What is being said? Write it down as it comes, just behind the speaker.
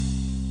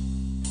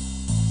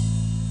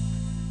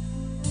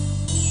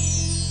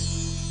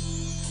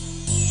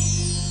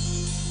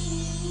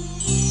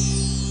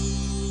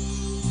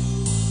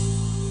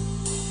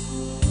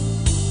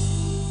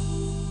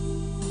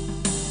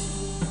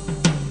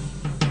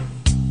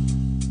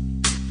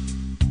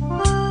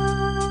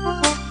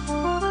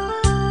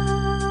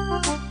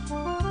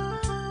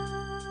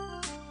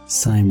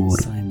سيمور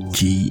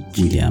جي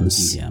ዊልያምስ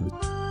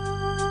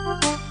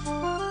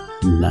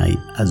ናይ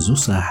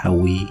ኣዙሳ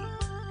ሓዊ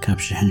ካብ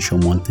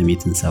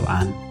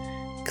 1870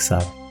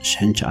 ክሳብ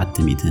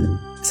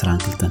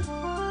 1922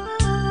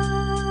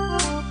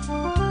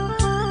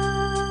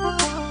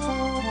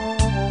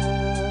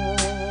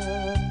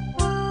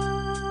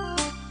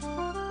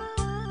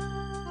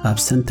 ኣብ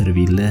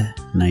ሰንተርቪለ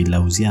ናይ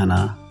ላውዚያና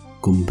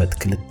ጉንበት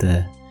ክልተ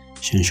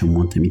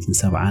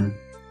 1870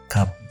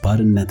 ካብ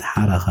ባርነት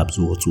ሓራ ካብ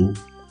ዝወፁ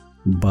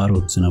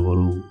ባሮት ዝነበሩ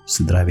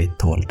ስድራቤት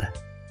ተወልደ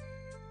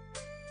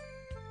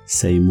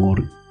ሴይሞር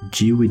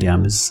ጂ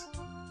ዊልያምስ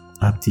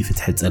ኣብቲ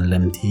ፍትሒ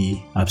ጸለምቲ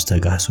ኣብ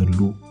ዝተጋሰሉ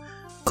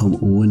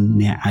ከምኡውን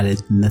ናይ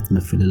ዓለትነት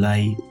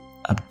መፍልላይ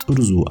ኣብ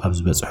ጥርዙ ኣብ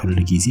ዝበጽሕሉ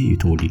ጊዜ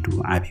ተወሊዱ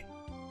ዓብዩ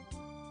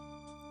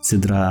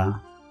ስድራ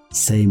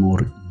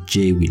ሴይሞር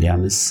ጄ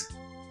ዊልያምስ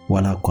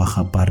ዋላ እኳ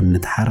ካብ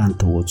ባርነት ሓራን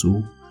ተወፁ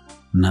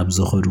ናብ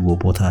ዘኸድዎ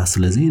ቦታ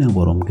ስለ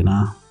ዘይነበሮም ግና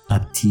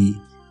ኣብቲ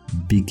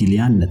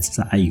ብግልያነት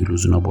ዝዓይሉ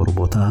ዝነበሩ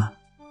ቦታ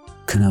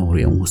ክነብሩ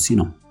እዮም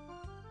ወሲኖም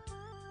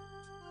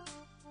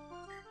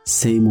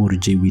ሴይሞር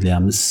ጄ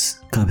ዊልያምስ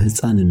ካብ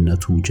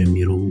ህፃንነቱ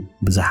ጀሚሩ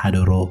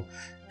ብዝሓደሮ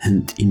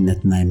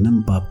ህንጢነት ናይ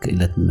መንባብ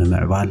ክእለት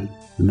ምምዕባል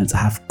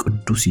መጽሓፍ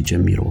ቅዱስ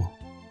ይጀሚሩ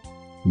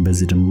በዚ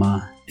ድማ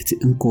እቲ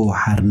እንኮ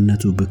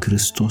ሓርነቱ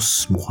ብክርስቶስ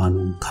ምዃኑ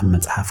ካብ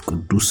መጽሓፍ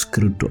ቅዱስ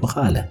ክርድኦ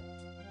ኻለ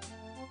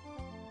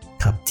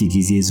ካብቲ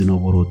ጊዜ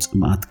ዝነበሩ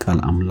ጽምኣት ቃል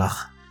ኣምላኽ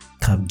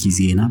ካብ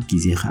ጊዜ ናብ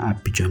ጊዜ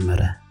ከዓቢ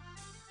ጀመረ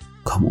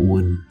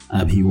ከምኡውን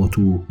ኣብ ህይወቱ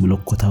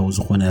መለኮታዊ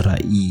ዝኾነ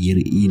ራእይ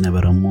ይርኢ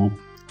ነበረሞ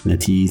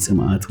ነቲ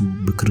ጽምኣቱ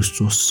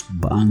ብክርስቶስ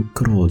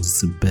በኣንክሮ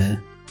ዝጽበ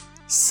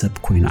ሰብ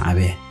ኮይኑ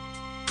ዓበየ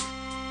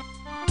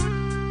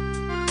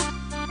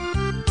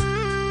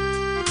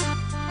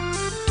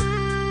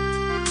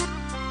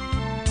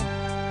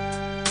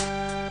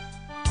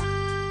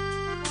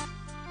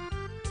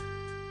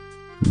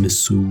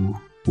ንሱ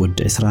ወዲ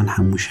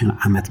 25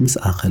 ዓመት ምስ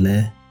ኣኸለ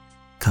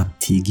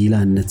ካብቲ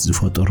ጊላነት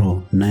ዝፈጠሮ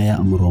ናይ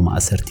ኣእምሮ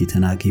ማእሰርቲ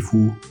ተናጊፉ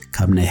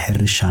ካብ ናይ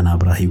ሕርሻ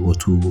ናብራ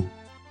ህይወቱ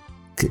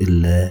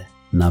ክእለ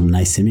ናብ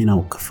ናይ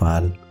ሰሜናዊ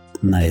ክፋል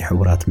ናይ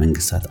ሕቡራት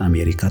መንግስታት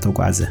ኣሜሪካ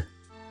ተጓዓዘ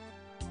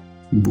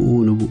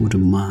ብኡ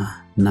ድማ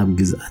ናብ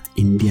ግዛት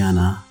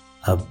ኢንዲያና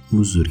ኣብ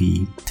ሙዙሪ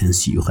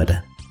ተንሲኡ ኸደ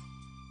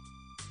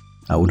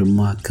ኣብኡ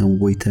ድማ ከም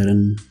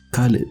ወይተርን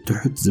ካልእ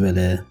ትሑት ዝበለ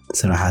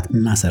ስራሓት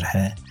እናሰርሐ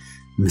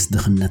ምስ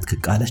ድኽነት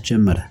ክቃለስ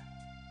ጀመረ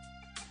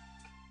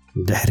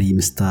ድሕሪ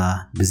ምስታ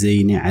ብዘይ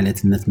ናይ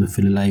ዓለትነት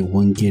ምፍልላይ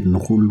ወንጌል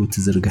ንኹሉ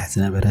ትዝርግሕ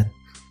ዝነበረት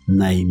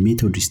ናይ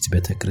ሜቶዲስት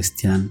ቤተ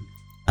ክርስቲያን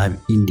ኣብ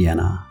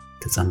ኢንዲያና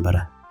ተጸንበረ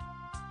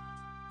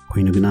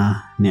ኮይኑ ግና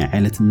ናይ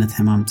ዓለትነት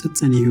ሕማም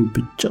ጽጸኒሑ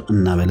ብጭቕ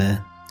እናበለ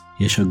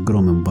የሸግሮ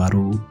ምንባሩ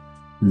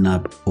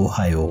ናብ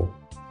ኦሃዮ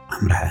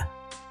ኣምርሐ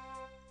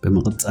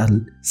ብምቕጻል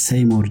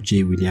ሴይሞር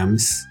ጄ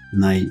ዊልያምስ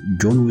ናይ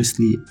ጆን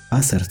ዌስሊ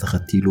ኣሰር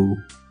ተኸቲሉ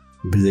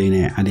ብዘይ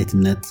ናይ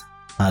ዓለትነት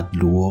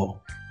ኣድልዎ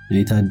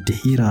ናይታ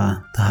ድሒራ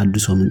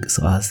ተሃድሶ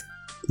ምንቅስቃስ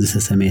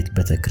ዝሰሰመት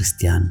ቤተ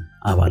ክርስቲያን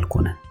ኣባል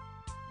ኮነ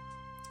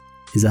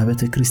እዛ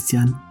ቤተ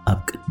ክርስቲያን ኣብ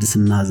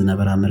ቅድስና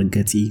ዝነበራ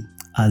መርገጺ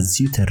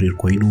ኣዝዩ ተሪር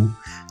ኮይኑ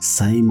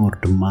ሴይሞር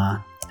ድማ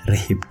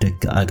ረሂብ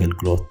ደገ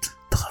ኣገልግሎት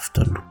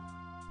ተኸፍተሉ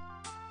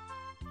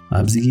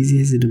ኣብዚ ጊዜ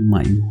እዚ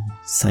ድማ እዩ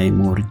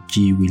ሴይሞር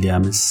ጂ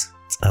ዊልያምስ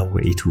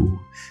ጻውዒቱ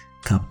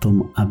ካብቶም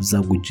ኣብዛ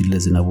ጉጅለ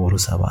ዝነበሩ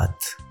ሰባት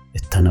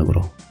እተነግሮ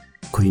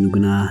ኮይኑ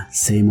ግና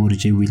ሴይሞር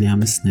ጄ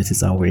ዊልያምስ ነቲ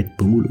ጻውዒት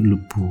ብሙሉእ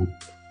ልቡ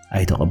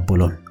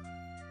ኣይተቐበሎን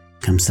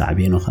ከም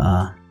ሳዕቤኑ ኸኣ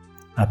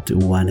ኣብቲ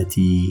እዋነቲ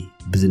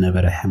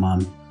ብዝነበረ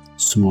ሕማም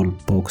ስሞል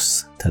ቦክስ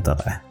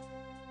ተጠቕዐ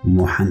እሞ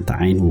ሓንቲ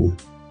ዓይኑ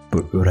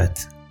ብዑረት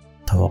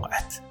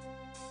ተወቕዐት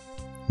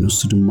ንሱ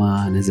ድማ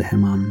ነዚ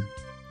ሕማም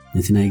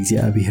ነቲ ናይ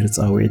እግዚኣብሔር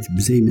ጻውዒት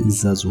ብዘይ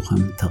ምእዛዙ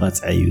ከም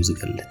ተቐጽዐ እዩ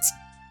ዝገልጽ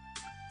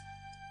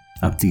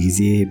ኣብቲ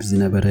ጊዜ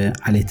ብዝነበረ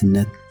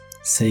ዓሌትነት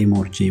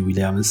ሴይሞር ጄ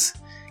ዊልያምስ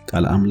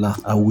ቃል ኣምላኽ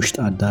ኣብ ውሽጢ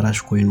ኣዳራሽ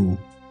ኮይኑ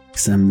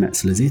ክሰምዕ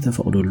ስለ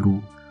ዘይተፈቕደሉ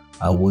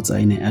ኣብ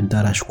ወጻኢ ናይ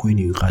ኣዳራሽ ኮይኑ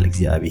እዩ ቃል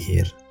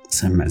እግዚኣብሔር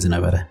ሰምዕ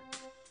ዝነበረ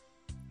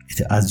እቲ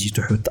ኣዝዩ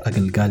ትሑት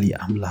ኣገልጋሊ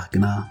ኣምላኽ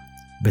ግና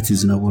በቲ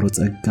ዝነበሮ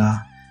ጸጋ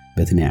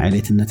በቲ ናይ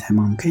ዓሌትነት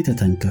ሕማም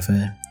ከይተተንከፈ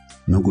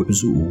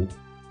ንጉዕዝኡ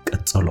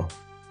ቀጸሎ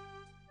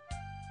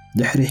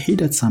ድሕሪ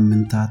ሒደት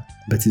ሳምንታት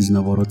በቲ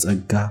ዝነበሮ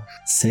ጸጋ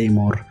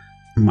ሴይሞር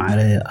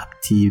ማዕረ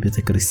ኣብቲ ቤተ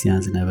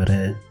ክርስቲያን ዝነበረ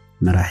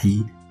መራሒ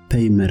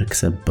ፔይመር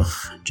ክሰብኽ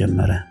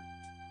ጀመረ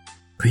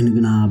ኮይኑ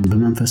ግና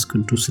ብመንፈስ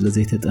ቅዱስ ስለ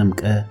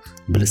ዘይተጠምቀ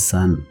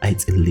ብልሳን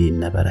ኣይጽልይን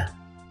ነበረ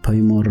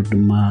ፔይመር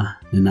ድማ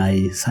ንናይ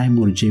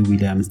ሴይሞር ጄ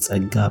ዊልያምስ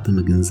ጸጋ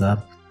ብምግንዛብ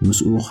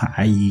ምስኡ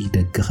ኸዓይ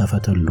ደገ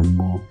ኸፈተሉ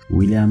እሞ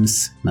ዊልያምስ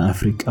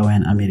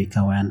ንኣፍሪቃውያን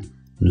ኣሜሪካውያን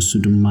ንሱ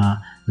ድማ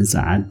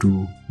ንፀዓዱ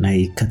ናይ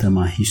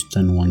ከተማ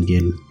ሂውስተን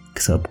ወንጌል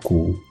ክሰብኩ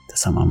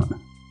ተሰማምዑ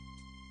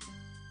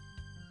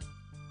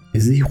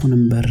እዚ ይኹን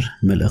እምበር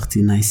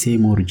መልእኽቲ ናይ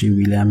ሴይሞር ጄ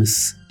ዊልያምስ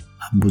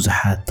ኣብ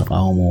ብዙሓት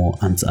ተቃውሞ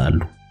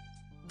ኣምጽኣሉ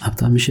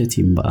ኣብታ ምሸት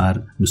እምበኣር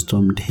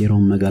ምስቶም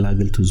ድሒሮም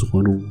መጋላገልቲ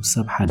ዝኾኑ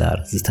ሰብ ሓዳር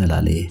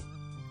ዝተላለየ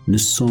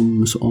ንሶም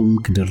ምስኦም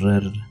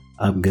ክድረር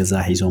ኣብ ገዛ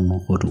ሒዞም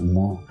ኾዱ እሞ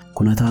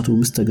ኩነታቱ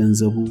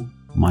ምስተገንዘቡ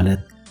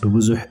ማለት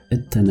ብብዙሕ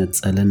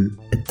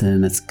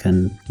እተነጽከን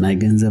ናይ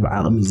ገንዘብ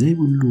ዓቕሚ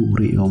ዘይብሉ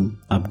ርእዮም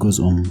ኣብ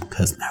ገዝኦም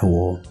ከጽንሕዎ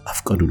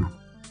ኣፍቀዱሉ።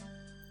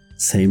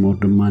 ሴይሞር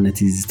ድማ ነቲ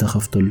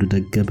ዝተኸፍተሉ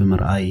ደገ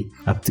ብምርኣይ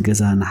ኣብቲ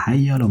ገዛ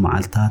ንሓያሎ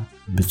መዓልታት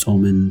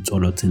ብጾምን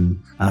ጸሎትን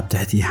ኣብ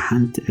ትሕቲ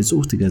ሓንቲ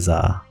ዕጹውቲ ገዛ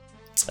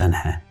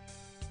ጸንሐ።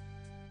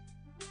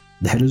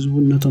 ድሕሪ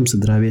ዝውነቶም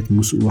ስድራቤት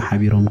ምስኡ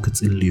ሓቢሮም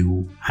ክጽልዩ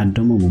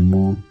ዓደሞም እሞ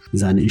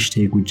እዛ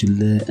ንእሽተይ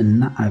ጉጅለ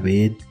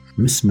እናዓበየት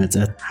ምስ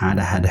መጸት ሓደ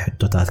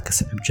ሕቶታት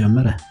ክስዕብ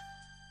ጀመረ።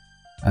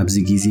 ኣብዚ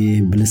ጊዜ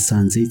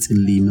ብልሳን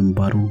ዘይጽልይ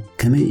ምንባሩ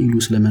ከመይ ኢሉ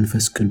ስለ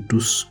መንፈስ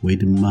ቅዱስ ወይ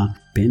ድማ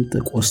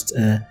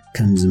ጴንጤቆስታዊ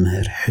ከም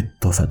ዝምህር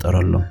ሕቶ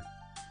ፈጠረሎም።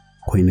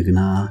 ኮይኑ ግና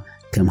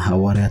ከም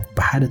ሐዋርያት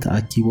ብሓደ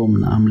ተኣኪቦም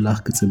ንኣምላኽ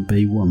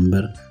ክጽበይዎ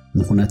እምበር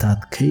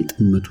ንኹነታት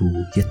ከይጥምቱ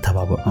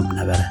የተባብዖም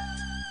ነበረ።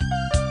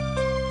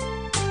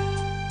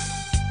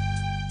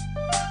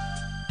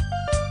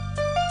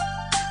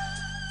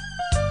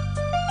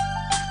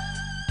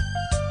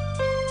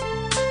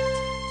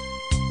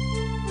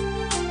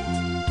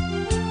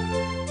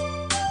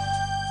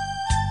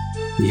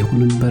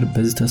 ይኹን እምበር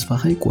በዚ ተስፋ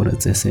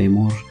ከይቆረጸ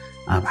ሴይሞር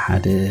ኣብ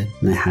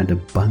ናይ ሓደ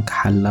ባንክ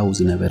ሓላው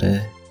ዝነበረ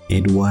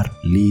ኤድዋርድ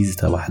ሊ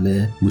ዝተባህለ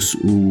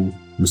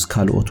ምስ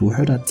ካልኦት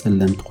ውሑዳት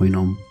ጸለምቲ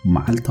ኮይኖም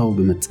መዓልታዊ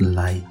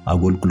ብምጽላይ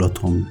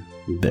ኣገልግሎቶም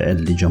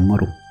ብዕሊ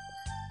ጀመሩ።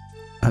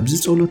 ኣብዚ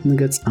ጸሎት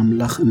ንገጽ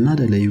ኣምላኽ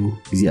እናደለዩ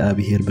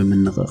እግዚኣብሔር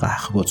ብምንቅቃሕ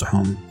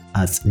ክበጽሖም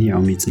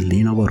ኣጽኒዖም ይጽልዩ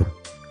ነበሩ።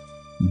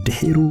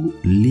 ድሒሩ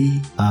ሊ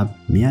ኣብ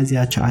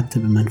ሚያዝያ 9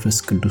 ብመንፈስ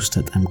ቅዱስ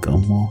ተጠምቀ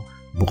እሞ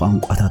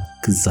ብቋንቋታት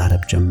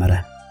ክዛረብ ጀመረ።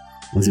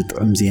 እዚ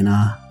ጥዑም ዜና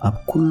ኣብ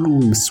ኩሉ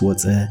ምስ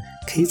ወፀ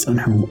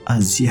ከይጸንሑ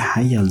ኣዝዩ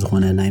ሓያል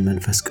ዝኾነ ናይ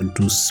መንፈስ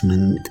ቅዱስ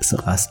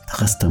ምንቅስቃስ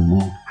ተኸስተሞ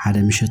ሓደ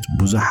ምሸት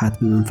ብዙሓት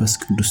ብመንፈስ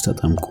ቅዱስ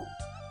ተጠምቁ።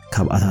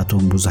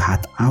 ካብኣታቶም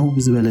ብዙሓት ዓው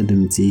ብዝበለ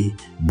ድምጺ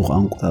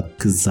ብቋንቋታት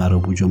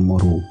ክዛረቡ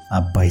ጀመሩ።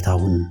 ኣብ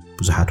ባይታውን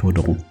ብዙሓት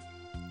ወደቁ።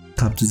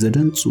 ካብቲ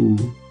ዘደንጹ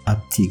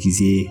ኣብቲ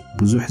ጊዜ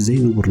ብዙሕ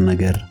ዘይንቡር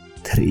ነገር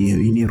ተርእዩ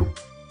ነይሩ።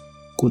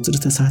 ቁጽሪ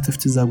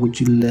ተሳተፍቲ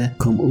ዛጉጅለ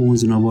ከምኡውን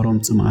ዝነበሮም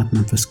ጽምዓት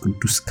መንፈስ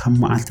ቅዱስ ካብ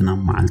መዓልቲ ናብ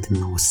መዓልቲ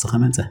እናወሰኸ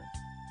መጸ።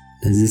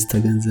 እዚ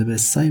ዝተገንዘበ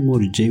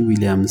ሴይሞር ጄ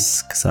ዊልያምስ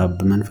ክሳብ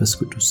ብመንፈስ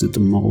ቅዱስ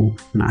ዝጥመቑ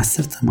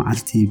ን10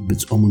 መዓልቲ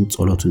ብጾምን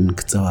ጸሎትን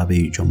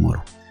ክጸባበዩ ጀመሩ።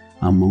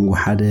 ኣብ መንጎ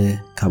ሓደ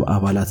ካብ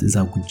ኣባላት እዛ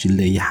ጉጅለ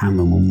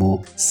ይሓመሙ እሞ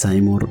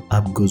ሴይሞር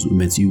ኣብ ገዝኡ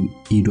መጺኡ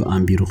ኢዱ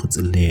ኣንቢሩ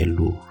ክጽልየሉ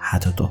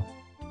ሓተቶ።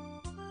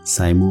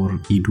 ሴይሞር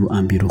ኢዱ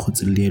ኣንቢሩ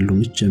ክጽልየሉ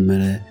ምስ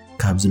ጀመረ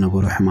ካብ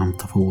ዝነበሮ ሕማም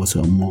ተፈወሰ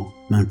እሞ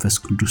መንፈስ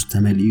ቅዱስ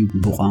ተመሊኡ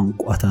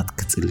ብቋንቋታት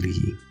ክጽልይ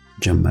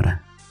ጀመረ።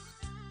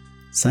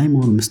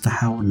 ሴይሞር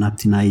ምስተሓው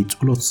ናብቲ ናይ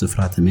ጸሎት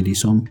ስፍራ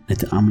ተመሊሶም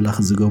ነቲ ኣምላኽ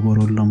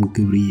ዝገበረሎም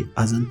ግብሪ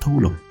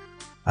ኣዘንተውሎም።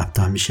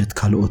 ኣብታ ምሸት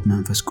ካልኦት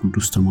መንፈስ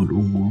ቅዱስ ተመልኡ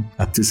እሞ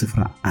ኣብቲ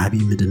ስፍራ ዓቢ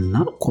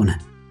ምድናቕ ኮነ።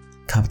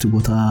 ካብቲ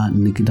ቦታ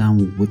ንግዳም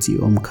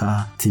ወፂኦም ከዓ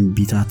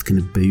ትንቢታት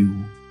ክንበዩ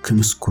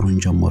ክምስክሩን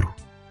ጀመሩ።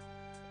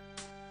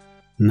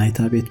 ናይታ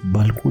ቤት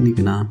ባልኮኒ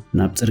ግና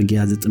ናብ ጽርግያ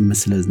ዝጥምት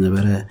ስለ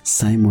ዝነበረ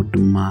ሴይሞር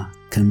ድማ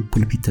ከም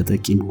ፑልፒት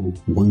ተጠቂሙ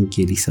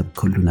ወንጌል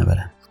ይሰብከሉ ነበረ።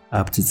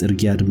 ኣብቲ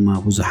ጽርግያ ድማ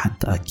ብዙሓት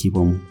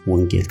ተኣኪቦም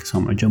ወንጌል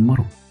ክሰምዑ ጀመሩ።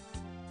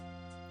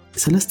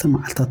 3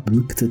 መዓልታት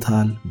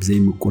ብምክትታል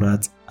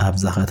ብዘይምቁራጽ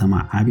ኣብዛ ከተማ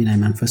ዓቢ ናይ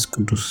መንፈስ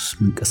ቅዱስ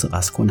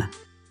ምንቅስቃስ ኮነ።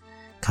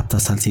 ካብታ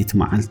ሳልሰይቲ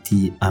መዓልቲ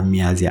ኣብ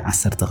ሚያዝያ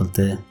 12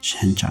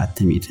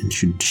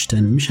 1906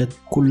 ምሸት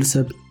ኩሉ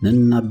ሰብ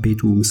ነናብ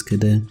ቤቱ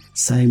ምስከደ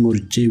ሴይሞር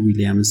ጄ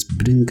ዊልያምስ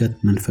ብድንገት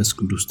መንፈስ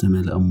ቅዱስ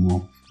ተመልአ እሞ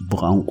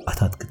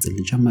ብቋንቋታት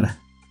ክጽልይ ጀመረ።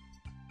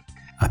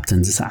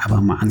 ኣብተን ዝሰዓባ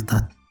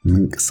መዓልታት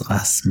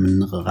ምንቅስቃስ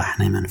ምንቅቃሕ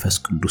ናይ መንፈስ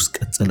ቅዱስ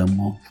ቀጸለ እሞ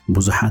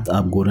ብዙሓት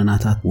ኣብ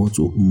ጎደናታት ወጹ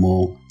እሞ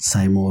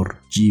ሴይሞር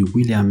ጄ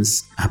ዊልያምስ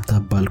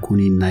ኣብታ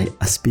ባልኮኒ ናይ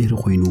ኣስቤሪ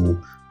ኮይኑ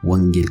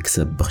ወንጌል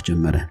ክሰብኽ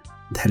ጀመረ።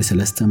 ድሕሪ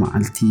 3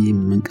 መዓልቲ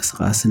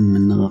ምንቅስቃስን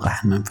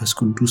ምንቅቃሕን መንፈስ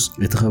ቅዱስ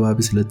እቲ ከባቢ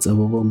ስለ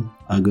ዝጸበቦም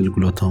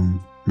ኣገልግሎቶም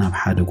ናብ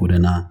ሓደ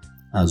ጎደና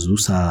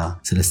ኣዙሳ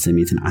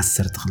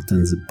 312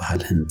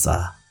 ዝበሃል ህንጻ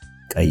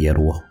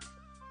ቀየርዎ።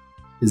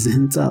 እዚ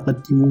ህንጻ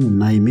ቀዲሙ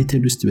ናይ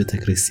ሜቶዲስት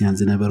ቤተክርስትያን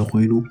ዝነበረ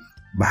ኮይኑ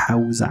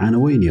ብሓዊ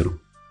ዝዓነወ ነይሩ።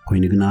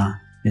 ኮይኑ ግና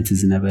እቲ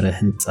ዝነበረ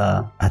ህንጻ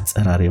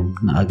ኣጸራርዮም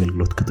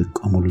ንኣገልግሎት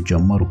ክጥቀሙሉ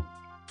ጀመሩ።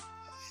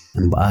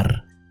 እምበኣር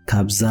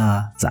ካብዛ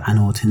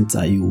ዝዓነወት ህንጻ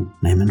እዩ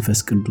ናይ መንፈስ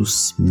ቅዱስ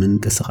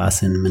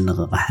ምንቅስቃስን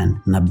ምንቅቃሕን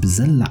ናብ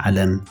ብዘላ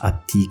ዓለም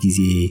ኣብቲ ጊዜ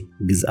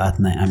ግዝኣት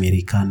ናይ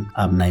ኣሜሪካን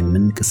ኣብ ናይ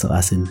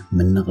ምንቅስቃስን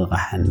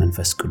ምንቅቃሕን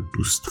መንፈስ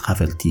ቅዱስ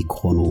ተኻፈልቲ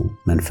ክኾኑ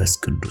መንፈስ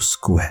ቅዱስ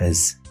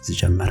ክውሕዝ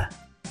ዝጀመረ።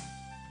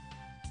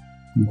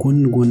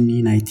 ጎኒ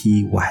ናይቲ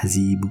ዋሕዚ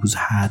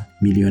ብብዙሓት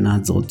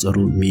ሚልዮናት ዝቕጸሩ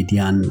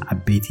ሚድያን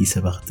ዓበይቲ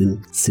ሰበኽትን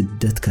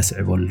ስደት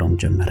ከስዕበሎም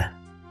ጀመረ።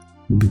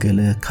 ብገለ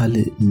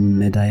ካልእ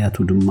መዳያቱ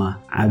ድማ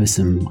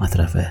ዓብስም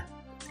ኣትረፈ።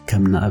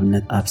 ከም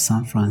ንኣብነት ኣብ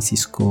ሳን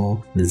ፍራንሲስኮ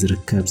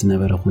ንዝርከብ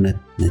ዝነበረ ኩነት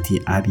ነቲ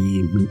ዓብዪ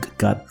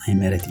ምንቅቃጥ ናይ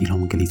መሬት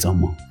ኢሎም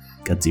ገሊጾሞ።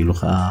 ቀጺሉ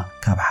ከዓ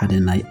ካብ ሓደ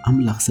ናይ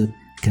ኣምላኽ ሰብ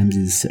ከምዚ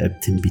ዝስዕብ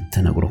ትንቢት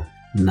ተነግሮ።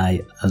 ናይ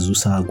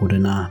ኣዙሳ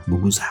ጎደና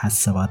ብብዙሓት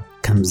ሰባት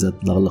ከም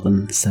ዘጥለቕልቕን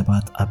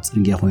ሰባት ኣብ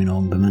ጽርግያ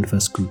ኮይኖም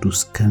ብመንፈስ ቅዱስ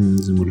ከም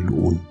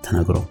ዝምልኡን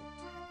ተነግሮ።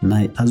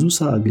 ናይ ኣዙሳ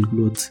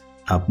ኣገልግሎት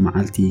ኣብ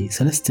መዓልቲ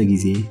 3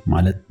 ግዜ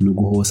ማለት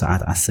ንግሆ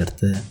ሰዓት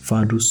 10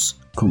 ፋዱስ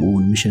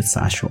ከምኡውን ምሸት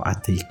ሰዓት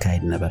 7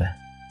 ይካየድ ነበረ።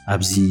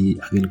 ኣብዚ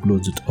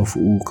ኣገልግሎት ዝጠፍኡ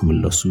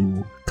ክምለሱ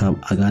ካብ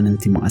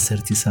ኣጋንንቲ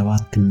ማእሰርቲ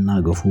ሰባት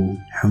ክናገፉ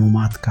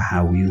ሕሙማት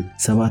ክሓውዩ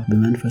ሰባት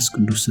ብመንፈስ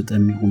ቅዱስ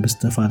ተጠሚቖም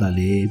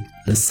ብዝተፈላለየ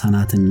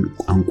ልሳናትን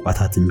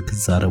ቋንቋታትን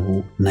ክዛረቡ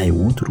ናይ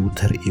ወትሩ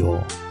ተርእዮ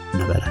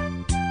ነበረ።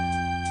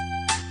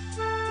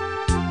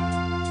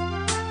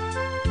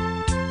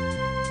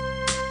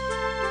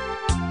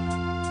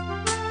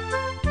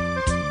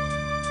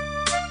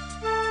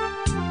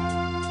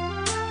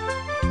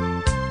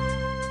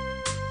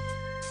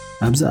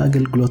 ኣብዚ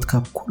ኣገልግሎት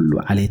ካብ ኩሉ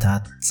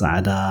ዓሌታት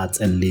ጻዕዳ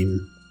ጸሊም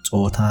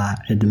ጾታ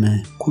ዕድመ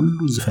ኩሉ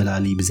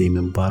ዝፈላሊ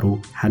ብዘይምንባሩ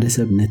ሓደ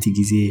ሰብ ነቲ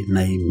ግዜ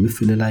ናይ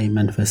ምፍልላይ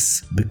መንፈስ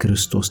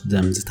ብክርስቶስ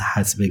ደም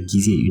ዝተሓጽበ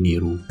ግዜ እዩ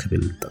ነይሩ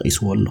ክብል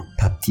ጠቂስዎ ኣሎ።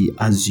 ካብቲ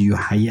ኣዝዩ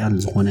ሓያል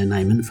ዝኾነ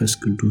ናይ መንፈስ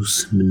ቅዱስ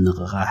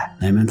ምንቅቃሕ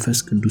ናይ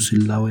መንፈስ ቅዱስ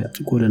ህላዌ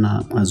ጎደና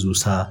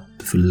ኣዙሳ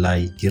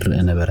ብፍላይ ይርአ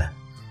ነበረ።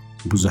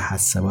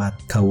 ብዙሓት ሰባት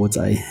ካብ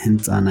ወጻኢ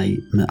ህንፃ ናይ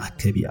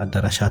መአከቢ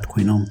ኣዳራሻት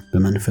ኮይኖም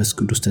ብመንፈስ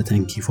ቅዱስ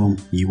ተተንኪፎም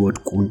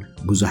ይወድቁን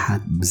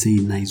ብዙሓት ብዘይ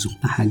ናይ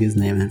ዝኾነ ሓገዝ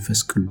ናይ መንፈስ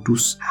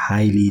ቅዱስ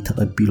ሓይሊ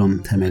ተቐቢሎም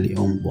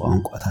ተመሊኦም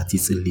ብቋንቋታት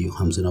ይጽልዩ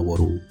ከም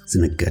ዝነበሩ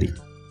ዝነገር እዩ።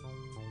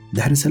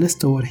 ድሕሪ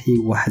 3 ወርሒ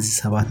ዋሕዚ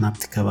ሰባት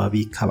ናብቲ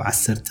ከባቢ ካብ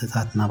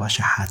 10ታት ናብ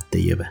ኣሽሓት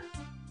ደየበ።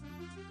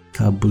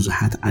 ካብ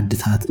ብዙሓት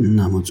ዓድታት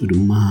እናመፁ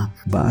ድማ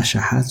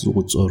ብኣሽሓት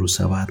ዝቁፀሩ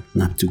ሰባት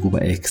ናብቲ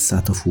ጉባኤ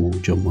ክሳተፉ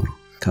ጀመሩ።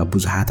 ካብ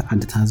ብዙሓት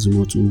ዓድታት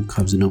ዝመፁ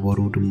ካብ ዝነበሩ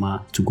ድማ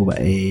እቲ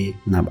ጉባኤ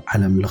ናብ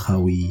ዓለም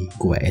ለኻዊ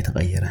ጉባኤ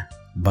ተቐየረ።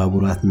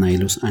 ባቡራት ናይ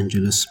ሎስ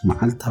አንጀለስ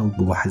መዓልታዊ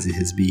ብዋሕዚ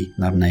ህዝቢ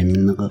ናብ ናይ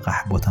ምንቅቃሕ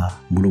ቦታ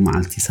ሙሉእ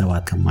መዓልቲ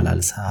ሰባት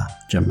ከመላልሳ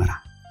ጀመራ።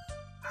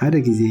 ሓደ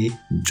ግዜ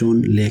ጆን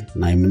ሌክ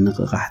ናይ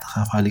ምንቅቃሕ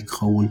ተኻፋሊ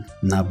ክኸውን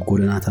ናብ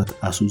ጎደናታት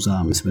ኣሱዛ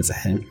ምስ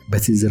በጽሐ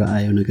በቲ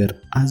ዝረኣዮ ነገር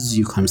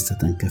ኣዝዩ ከም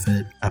ዝተተንከፈ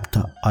ኣብታ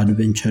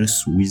ኣድቨንቸርስ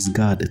ዊዝ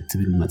ጋድ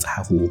እትብል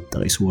መጽሓፉ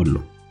ጠቂስዎ ኣሎ።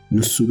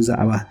 ንሱ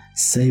ብዛዕባ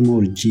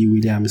ሴይሞር ጂ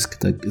ዊልያምስ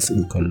ክጠቅስ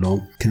እንከሎ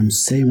ከም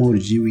ሴይሞር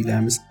ጂ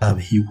ዊልያምስ ኣብ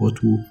ህይወቱ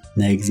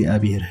ናይ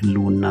እግዚአብሔር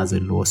ህልውና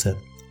ዘለዎ ሰብ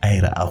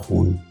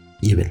ኣይረኣኹን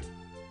ይብል።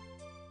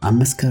 ኣብ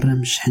መስከረም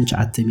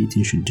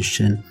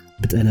 1906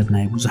 ብጠለብ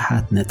ናይ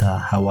ብዙሓት ነታ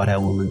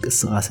ሐዋርያዊ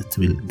ምንቅስቃስ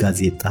እትብል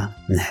ጋዜጣ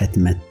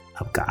ንሕትመት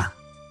ኣብቅዓ።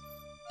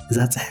 እዛ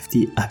ጽሕፍቲ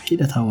ኣብ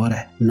ሒደት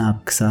ወርሕ ናብ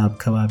ክሳብ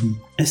ከባቢ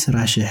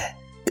 20,000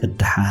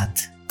 ቅድሓት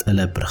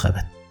ጠለብ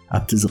ረኸበት።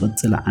 ኣብቲ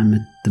ዝቕጽል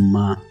ዓመት ድማ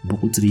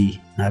ብቁጽሪ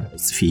ናብ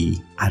እጽፊ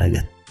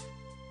ዓረገት።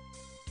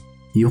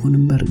 ይኹን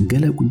እምበር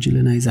ገለ ጉጅለ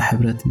ናይዛ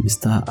ሕብረት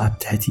ምስታ ኣብ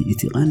ትሕቲ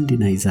እቲ ቀንዲ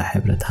ናይዛ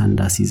ሕብረት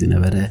ሃንዳሲ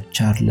ዝነበረ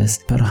ቻርልስ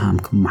ፐርሃም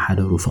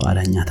ክመሓደሩ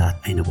ፍቓደኛታት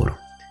ኣይነበሩን።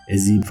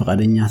 እዚ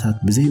ፍቓደኛታት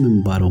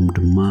ብዘይምንባሮም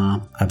ድማ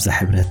ኣብዛ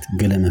ሕብረት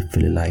ገለ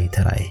መፍልላይ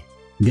ተራእየ።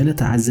 ገለ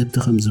ተዓዘብቲ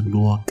ከም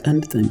ዝብልዎ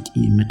ቀንዲ ጠንቂ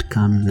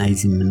ምድካም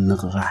ናይዚ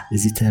ምንቅቃሕ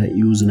እዚ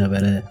ተረእዩ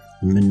ዝነበረ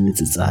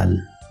ምንጽጻል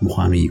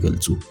ምዃኑ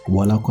ይገልጹ።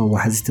 ዋላ እኳ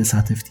ዋሕዚ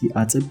ተሳተፍቲ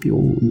ኣጸቢቑ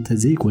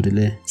እንተዘይጎደለ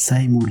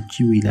ሳይሞር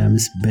ጂ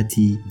ዊልያምስ በቲ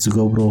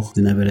ዝገብሮ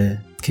ዝነበረ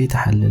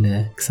ከይተሓለለ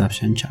ክሳብ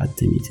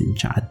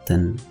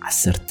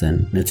 1910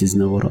 ነቲ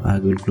ዝነበሮ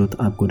ኣገልግሎት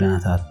ኣብ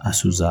ጎደናታት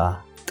ኣሱዛ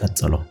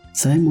ቀጸሎ።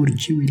 ሳይሞር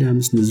ጂ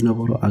ዊልያምስ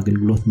ንዝነበሮ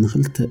ኣገልግሎት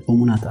ንኽልተ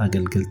እሙናት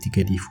ኣገልገልቲ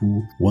ገዲፉ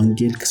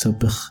ወንጌል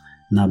ክሰብኽ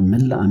ናብ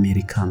መላእ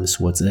ኣሜሪካ ምስ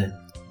ወፀ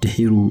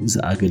ድሒሩ እዚ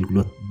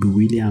ኣገልግሎት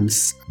ብዊልያምስ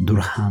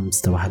ዱርሃም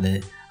ዝተባህለ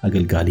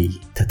ኣገልጋሊ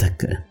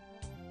ተተክአ።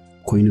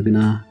 ኮይኑ ግና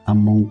ኣብ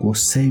መንጎ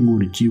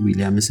ሴይሞር ጂ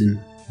ዊልያምስን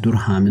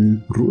ዱርሃምን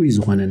ርኡይ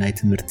ዝኾነ ናይ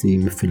ትምህርቲ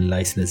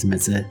ምፍልላይ ስለ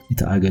ዝመፀ እቲ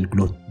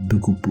ኣገልግሎት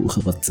ብግቡእ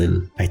ክቕጽል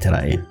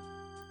ኣይተረኣየን።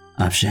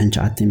 ኣብ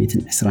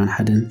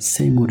 1921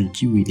 ሴይሞር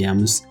ጂ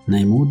ዊልያምስ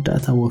ናይ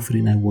መወዳእታ ወፍሪ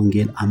ናይ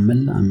ወንጌል ኣብ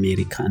መላእ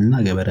ኣሜሪካ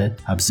እናገበረ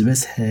ኣብ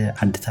ዝበዝሐ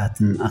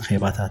ዓድታትን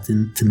ኣኼባታትን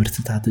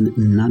ትምህርትታትን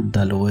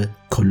እናዳለወ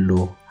ከሎ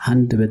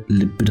ሃንደበት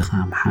ልቢ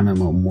ድኻም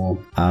ሓመመ እሞ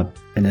ኣብ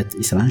ዕለት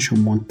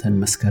 28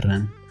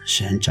 መስከረም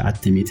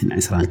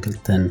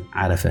 1922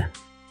 ዓረፈ።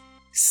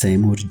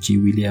 ሴይሞር ጂ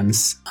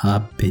ዊልያምስ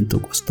ኣብ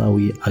ጴንጤቆስታዊ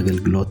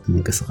ኣገልግሎት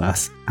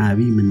ምንቅስቃስ ዓቢ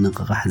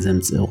ምንቅቃሕ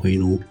ዘምጽእ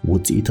ኮይኑ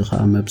ውጽኢቱ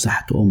ከዓ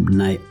መብዛሕትኦም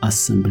ናይ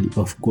ኣሰምብሊ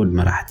ኦፍ ጎድ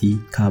መራሕቲ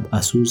ካብ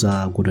ኣሱዛ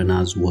ጎደና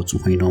ዝወጹ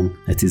ኮይኖም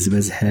እቲ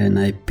ዝበዝሐ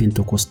ናይ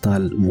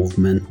ጴንጤቆስታል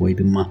ሙቭመንት ወይ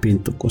ድማ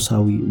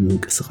ጴንጤቆሳዊ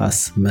ምንቅስቃስ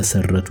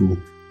መሰረቱ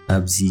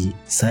ኣብዚ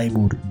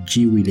ሴይሞር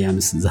ጂ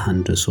ዊልያምስ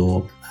ዝሃንደሶ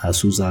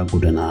ኣሱዛ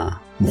ጎደና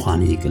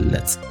ምዃኑ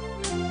ይግለጽ።